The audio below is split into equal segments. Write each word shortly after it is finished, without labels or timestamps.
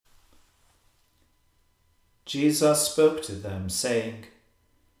Jesus spoke to them, saying,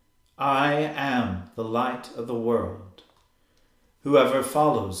 I am the light of the world. Whoever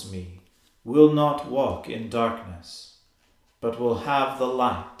follows me will not walk in darkness, but will have the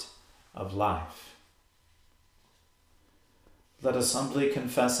light of life. Let us humbly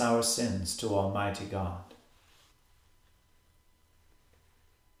confess our sins to Almighty God.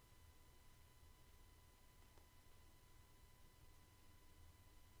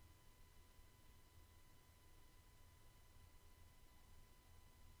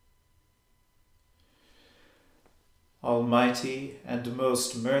 Almighty and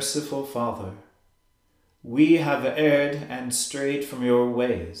most merciful Father, we have erred and strayed from your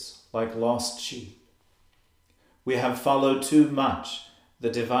ways like lost sheep. We have followed too much the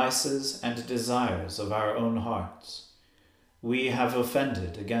devices and desires of our own hearts. We have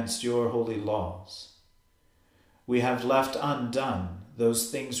offended against your holy laws. We have left undone those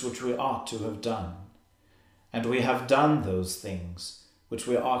things which we ought to have done, and we have done those things which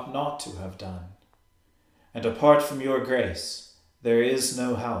we ought not to have done. And apart from your grace, there is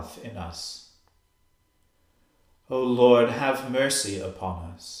no health in us. O Lord, have mercy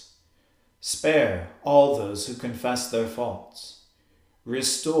upon us. Spare all those who confess their faults.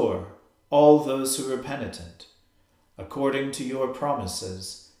 Restore all those who are penitent, according to your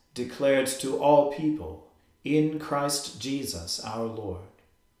promises declared to all people in Christ Jesus our Lord.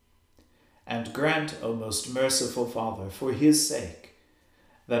 And grant, O most merciful Father, for his sake,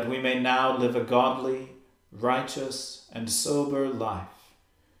 that we may now live a godly, righteous, and sober life,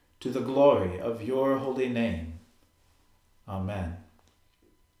 to the glory of your holy name. Amen.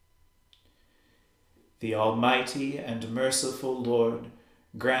 The Almighty and merciful Lord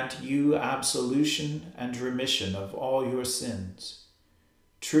grant you absolution and remission of all your sins,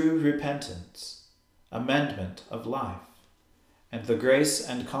 true repentance, amendment of life, and the grace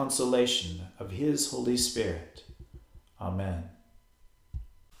and consolation of his Holy Spirit. Amen.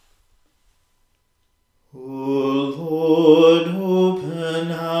 O Lord,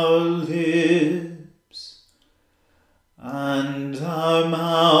 open our lips, and our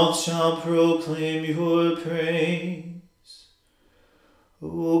mouth shall proclaim your praise.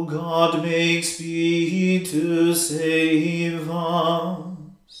 O God, make speed to save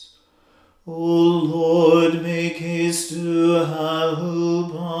us. O Lord, make haste to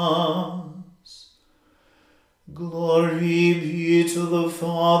help us. Glory be to the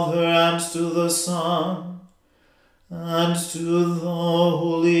Father, and to the Son, and to the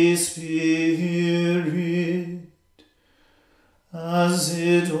Holy Spirit, as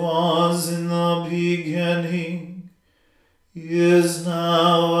it was in the beginning, is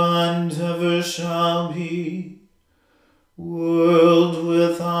now, and ever shall be, world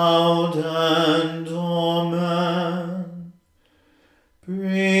without end. Amen.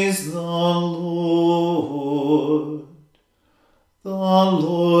 Praise the Lord. The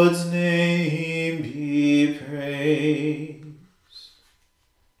Lord's name be praised.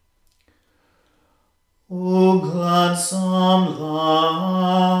 O gladsome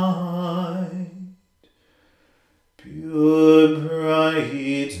light, pure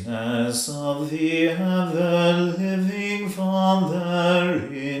brightness of the ever-living Father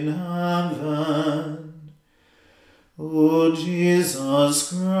in heaven, O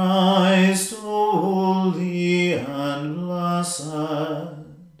Jesus Christ, holy and blessed,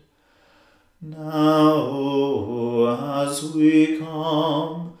 now as we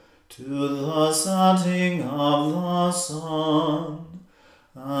come to the setting of the sun,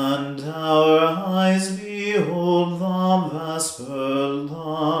 and our eyes behold the vesper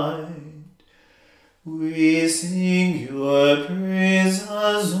light, we sing your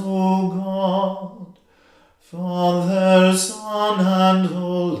praises, O God, Father, Son, and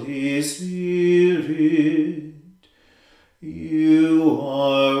Holy Spirit. You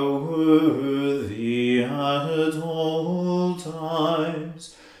are worthy at all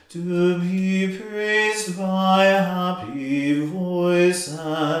times to be praised by happy voices.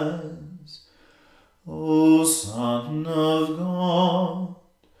 O Son of God,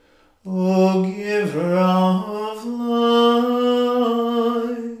 O Giver of life,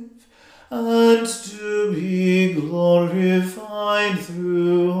 and to be glorified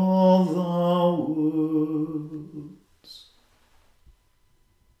through all the worlds.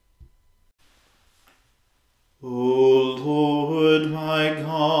 O Lord my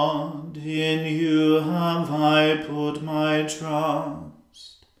God, in you have I put my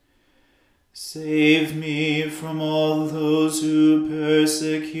trust. Save me from all those who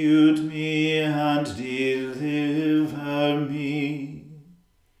persecute me, and deliver me,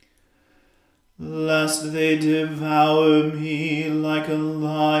 lest they devour me like a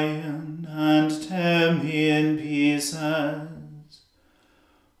lion and tear me in pieces,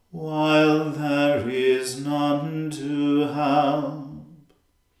 while there is none to help.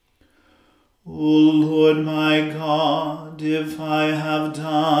 O Lord my God, if I have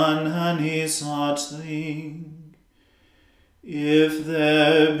done any such thing, if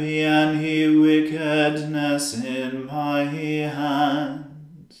there be any wickedness in my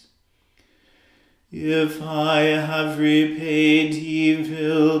hands, if I have repaid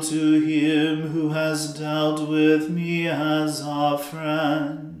evil to him who has dealt with me as a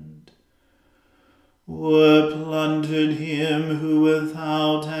friend, or plundered him who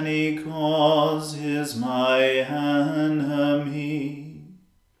without any cause is my enemy,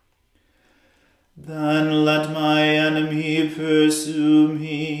 then let my enemy pursue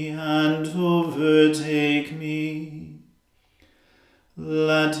me and overtake me.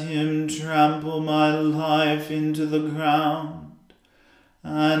 Let him trample my life into the ground,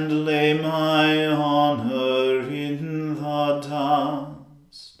 and lay my honor in the dust.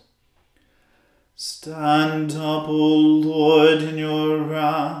 Stand up, O Lord, in your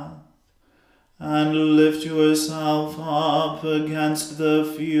wrath, and lift yourself up against the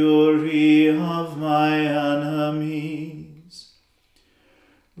fury of my enemies.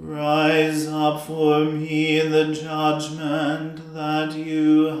 Rise up for me in the judgment that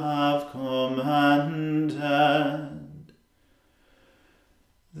you have commanded.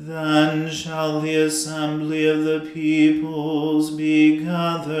 Then shall the assembly of the peoples be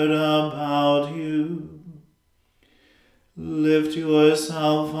gathered about you. Lift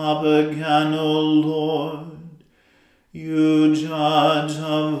yourself up again, O Lord, you judge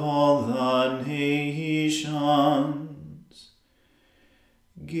of all the nations.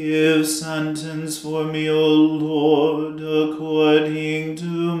 Give sentence for me, O Lord, according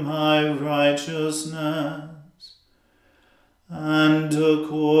to my righteousness, and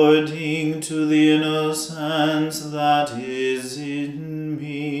according to the innocence that is in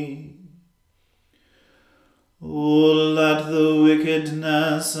me. O let the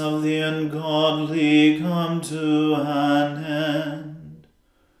wickedness of the ungodly come to an end,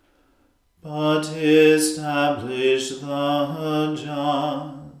 but establish the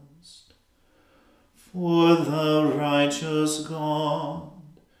just. For the righteous God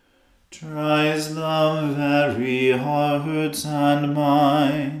tries the very hearts and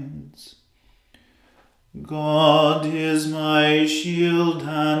minds. God is my shield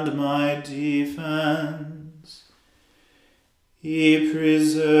and my defense. He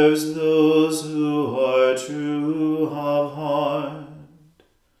preserves those who are true of heart.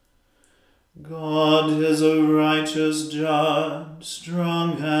 God is a righteous judge,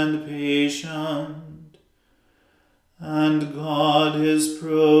 strong and patient, and God is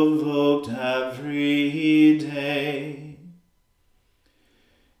provoked every day.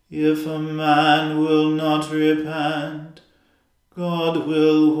 If a man will not repent, God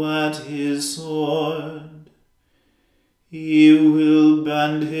will whet his sword. He will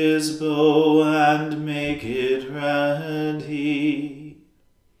bend his bow and make it ready.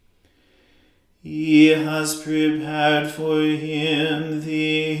 He has prepared for him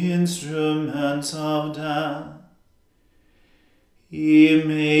the instruments of death. He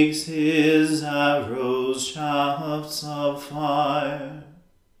makes his arrows shafts of fire.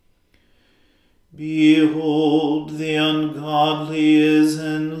 Behold, the ungodly is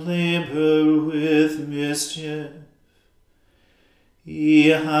in labor with mischief. He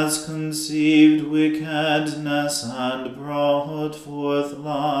has conceived wickedness and brought forth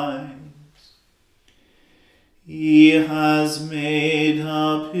lies. He has made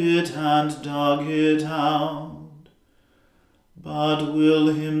a pit and dug it out, but will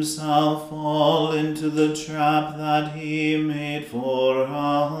himself fall into the trap that he made for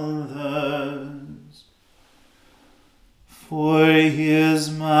others. For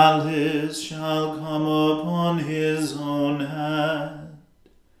his malice shall come upon his own head,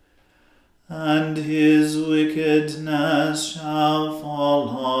 and his wickedness shall fall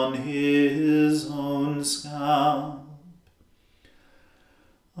on his own scalp.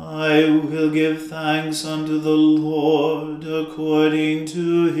 I will give thanks unto the Lord according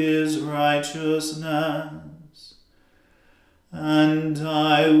to his righteousness, and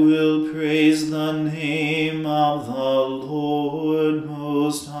I will praise the name of the Lord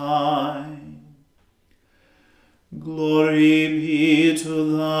Most High. Glory be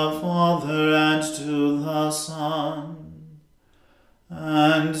to the Father, and to the Son,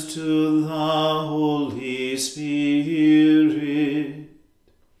 and to the Holy Spirit,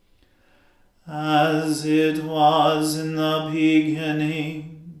 as it was in the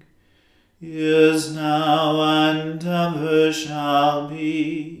beginning, is now, and ever shall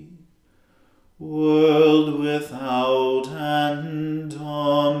be, world without end.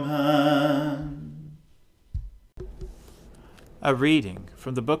 Amen. A reading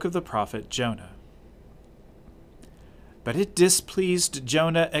from the book of the prophet Jonah. But it displeased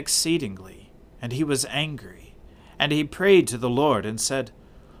Jonah exceedingly, and he was angry. And he prayed to the Lord, and said,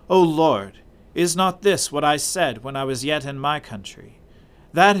 O Lord, is not this what I said when I was yet in my country?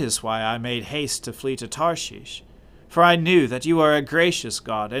 That is why I made haste to flee to Tarshish. For I knew that you are a gracious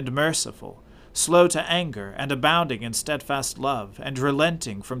God and merciful, slow to anger, and abounding in steadfast love, and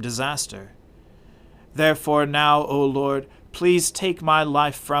relenting from disaster. Therefore now, O Lord, please take my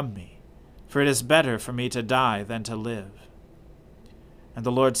life from me, for it is better for me to die than to live. And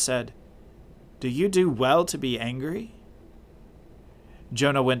the Lord said, Do you do well to be angry?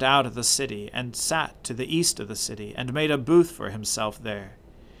 Jonah went out of the city, and sat to the east of the city, and made a booth for himself there.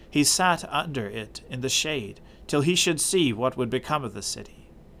 He sat under it in the shade, till he should see what would become of the city.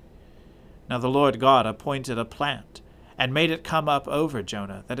 Now the Lord God appointed a plant, and made it come up over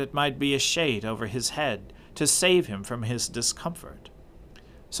Jonah, that it might be a shade over his head, to save him from his discomfort.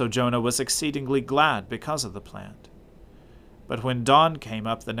 So Jonah was exceedingly glad because of the plant. But when dawn came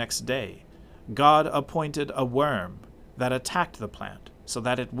up the next day, God appointed a worm that attacked the plant, so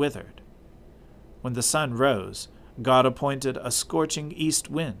that it withered. When the sun rose, God appointed a scorching east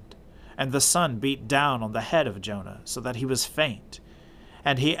wind, and the sun beat down on the head of Jonah, so that he was faint.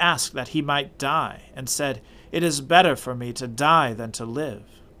 And he asked that he might die, and said, It is better for me to die than to live.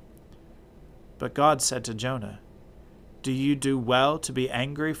 But God said to Jonah, Do you do well to be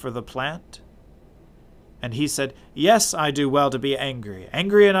angry for the plant? And he said, Yes, I do well to be angry,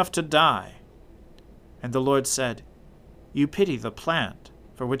 angry enough to die. And the Lord said, You pity the plant,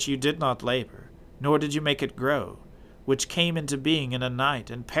 for which you did not labor, nor did you make it grow, which came into being in a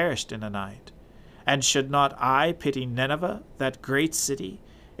night, and perished in a night. And should not I pity Nineveh, that great city,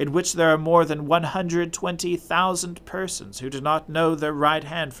 in which there are more than 120,000 persons who do not know their right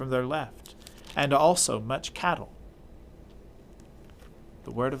hand from their left, and also much cattle?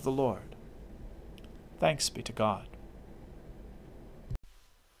 The word of the Lord. Thanks be to God.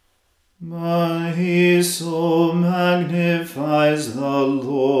 My soul magnifies the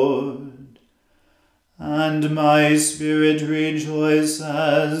Lord, and my spirit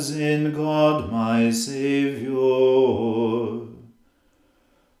rejoices in God my Saviour.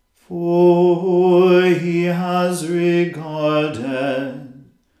 For he has regarded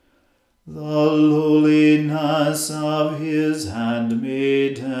the lowliness of his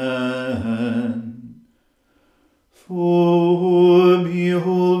handmaiden. For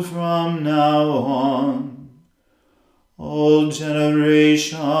behold, from now on, all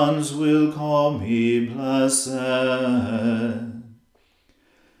generations will call me blessed.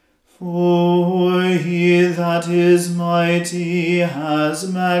 For he that is mighty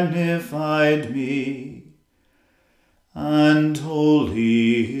has magnified me, and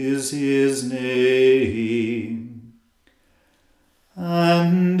holy is his name.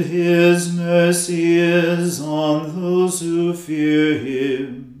 And his mercy is on those who fear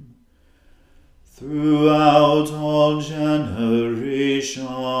him throughout all generations.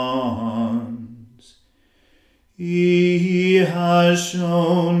 He has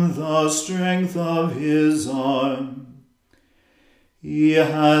shown the strength of his arm. He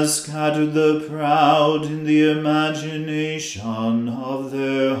has scattered the proud in the imagination of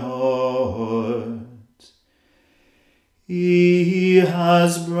their heart. He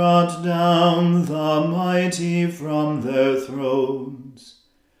has brought down the mighty from their thrones,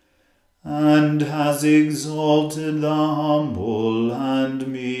 and has exalted the humble and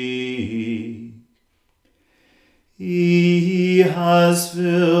meek. He has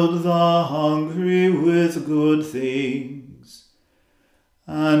filled the hungry with good things,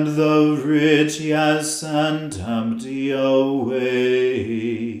 and the rich he has sent empty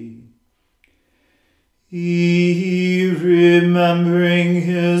away. He, remembering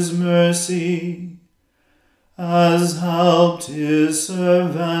his mercy, has helped his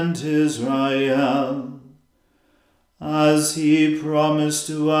servant Israel, as he promised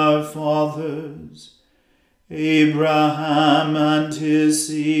to our fathers, Abraham and his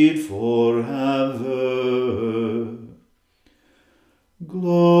seed forever.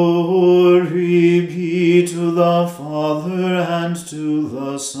 Glory be to the Father and to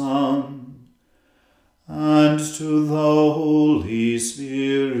the Son and to the Holy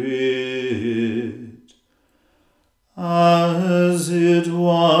Spirit, as it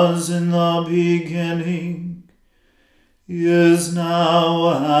was in the beginning, is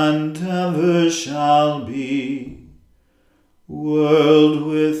now, and ever shall be, world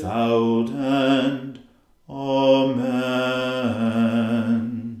without end.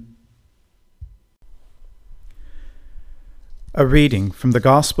 Amen. A reading from the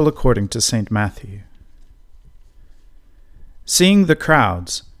Gospel according to St. Matthew. Seeing the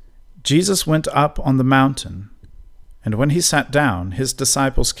crowds, Jesus went up on the mountain, and when he sat down, his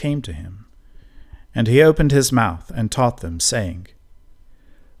disciples came to him. And he opened his mouth and taught them, saying,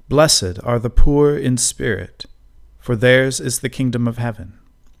 Blessed are the poor in spirit, for theirs is the kingdom of heaven.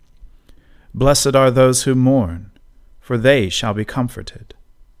 Blessed are those who mourn, for they shall be comforted.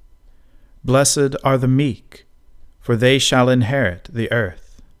 Blessed are the meek, for they shall inherit the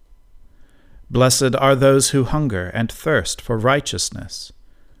earth. Blessed are those who hunger and thirst for righteousness,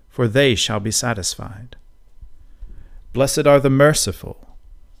 for they shall be satisfied. Blessed are the merciful,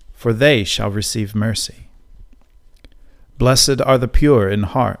 for they shall receive mercy. Blessed are the pure in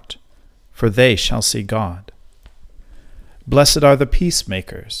heart, for they shall see God. Blessed are the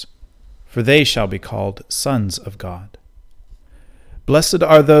peacemakers, for they shall be called sons of God. Blessed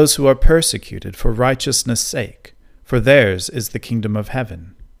are those who are persecuted for righteousness' sake, for theirs is the kingdom of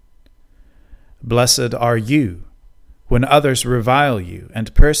heaven. Blessed are you, when others revile you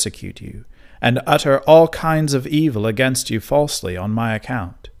and persecute you, and utter all kinds of evil against you falsely on my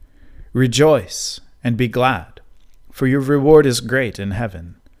account. Rejoice and be glad, for your reward is great in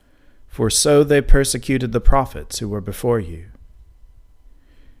heaven, for so they persecuted the prophets who were before you.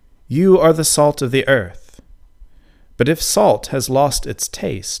 You are the salt of the earth. But if salt has lost its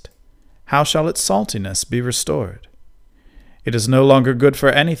taste, how shall its saltiness be restored? It is no longer good for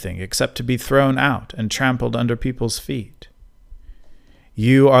anything except to be thrown out and trampled under people's feet.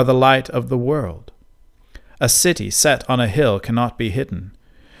 You are the light of the world. A city set on a hill cannot be hidden,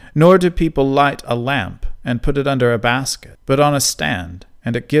 nor do people light a lamp and put it under a basket, but on a stand,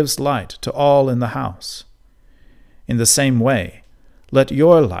 and it gives light to all in the house. In the same way, let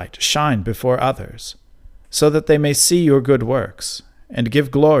your light shine before others, so that they may see your good works, and give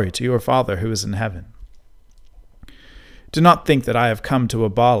glory to your Father who is in heaven. Do not think that I have come to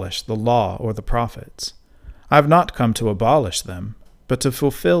abolish the law or the prophets. I have not come to abolish them, but to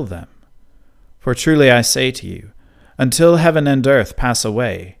fulfill them. For truly I say to you, until heaven and earth pass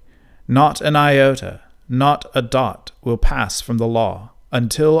away, not an iota, not a dot will pass from the law,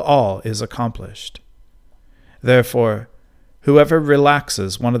 until all is accomplished. Therefore, whoever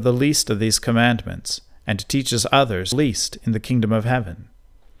relaxes one of the least of these commandments, and teaches others least in the kingdom of heaven.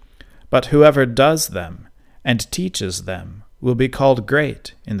 But whoever does them, and teaches them, will be called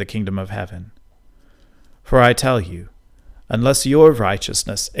great in the kingdom of heaven. For I tell you, unless your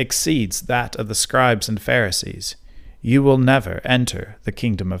righteousness exceeds that of the scribes and Pharisees, you will never enter the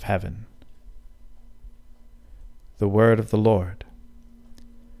kingdom of heaven. The word of the Lord.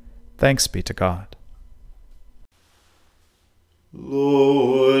 Thanks be to God.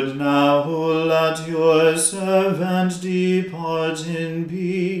 Lord, now let your servant depart in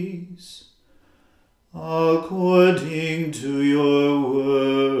peace, according to your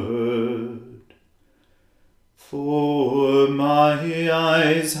word. For my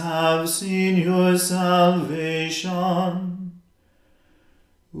eyes have seen your salvation,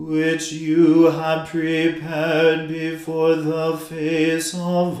 which you have prepared before the face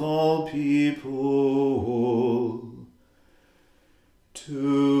of all people,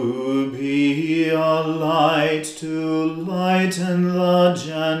 to be a light to lighten the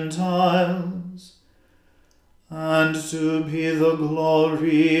Gentiles, and to be the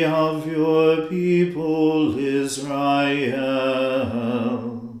glory of your people Israel.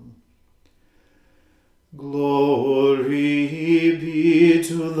 Glory be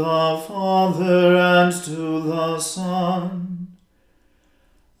to the Father and to the Son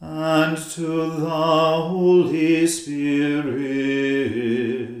and to the Holy Spirit,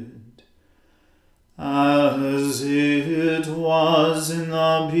 as it was in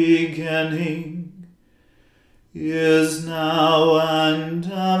the beginning, is now, and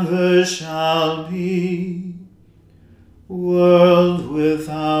ever shall be, world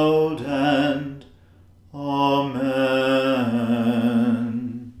without end. Amen.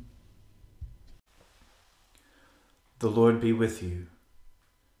 The Lord be with you.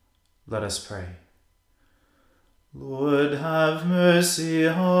 Let us pray. Lord, have mercy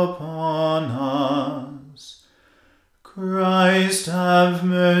upon us. Christ, have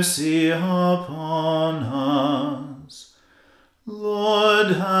mercy upon us.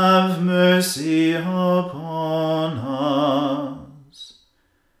 Lord, have mercy upon us.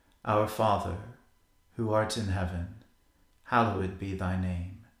 Our Father, who art in heaven, hallowed be thy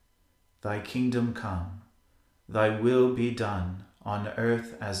name. Thy kingdom come, thy will be done on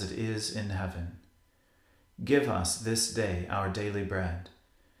earth as it is in heaven. Give us this day our daily bread,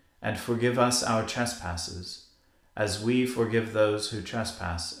 and forgive us our trespasses, as we forgive those who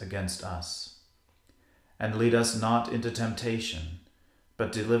trespass against us. and lead us not into temptation,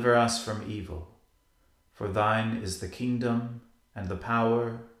 but deliver us from evil. For thine is the kingdom, and the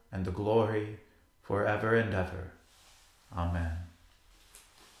power, and the glory, forever and ever. Amen.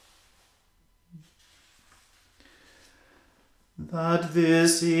 That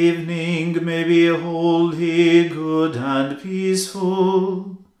this evening may be wholly good and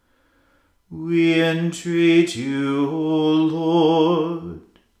peaceful, we entreat you, O Lord,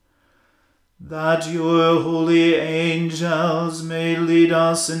 that your holy angels may lead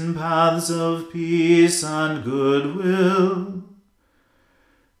us in paths of peace and goodwill.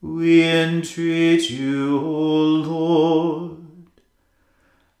 We entreat you, O Lord,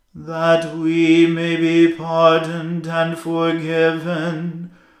 that we may be pardoned and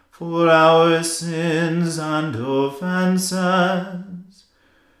forgiven for our sins and offenses.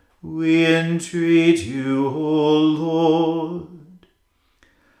 We entreat you, O Lord,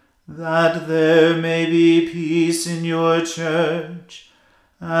 that there may be peace in your church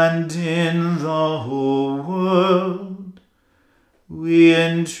and in the whole world. We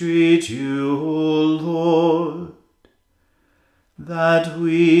entreat you, O Lord, that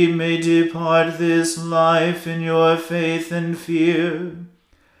we may depart this life in your faith and fear,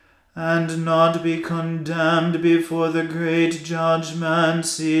 and not be condemned before the great judgment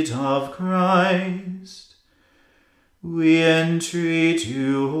seat of Christ. We entreat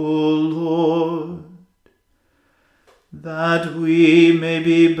you, O Lord, that we may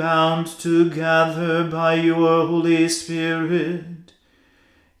be bound together by your Holy Spirit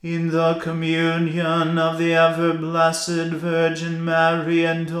in the communion of the ever-blessed Virgin Mary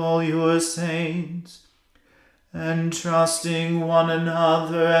and all your saints, entrusting one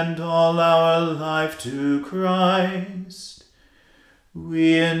another and all our life to Christ.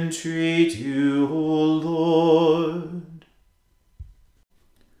 We entreat you, O Lord.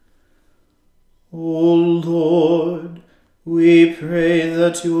 O Lord, we pray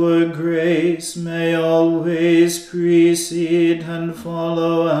that your grace may always precede and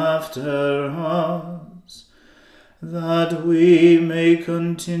follow after us, that we may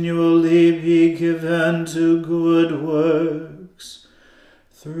continually be given to good works,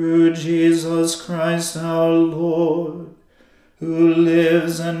 through Jesus Christ our Lord, who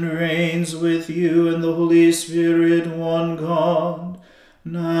lives and reigns with you in the Holy Spirit, one God,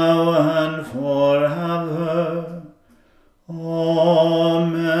 now and forever.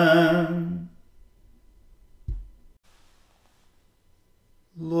 Amen.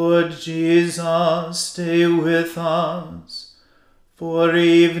 Lord Jesus, stay with us, for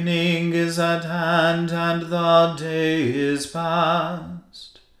evening is at hand and the day is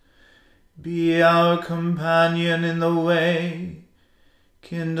past. Be our companion in the way,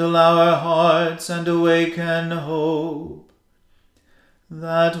 kindle our hearts and awaken hope,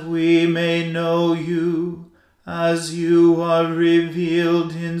 that we may know you as you are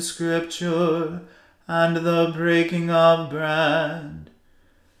revealed in Scripture and the breaking of bread.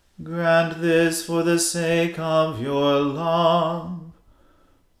 Grant this for the sake of your love.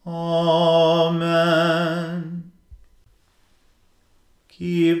 Amen.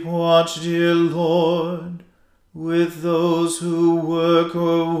 Keep watch, dear Lord, with those who work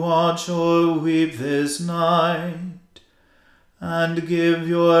or watch or weep this night, and give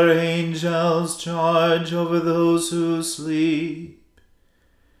your angels charge over those who sleep.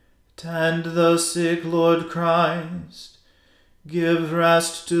 Tend the sick, Lord Christ. Give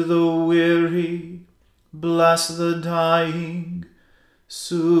rest to the weary. Bless the dying.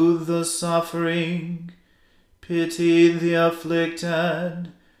 Soothe the suffering. Pity the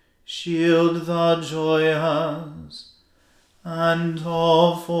afflicted. Shield the joyous. And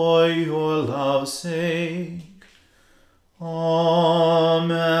all for your love's sake.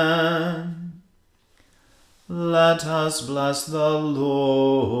 Amen. Let us bless the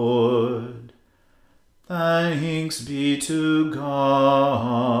Lord. Thanks be to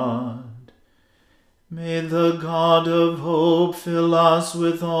God. May the God of hope fill us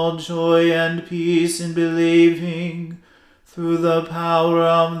with all joy and peace in believing, through the power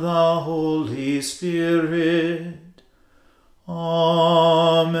of the Holy Spirit.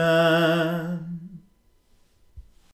 Amen.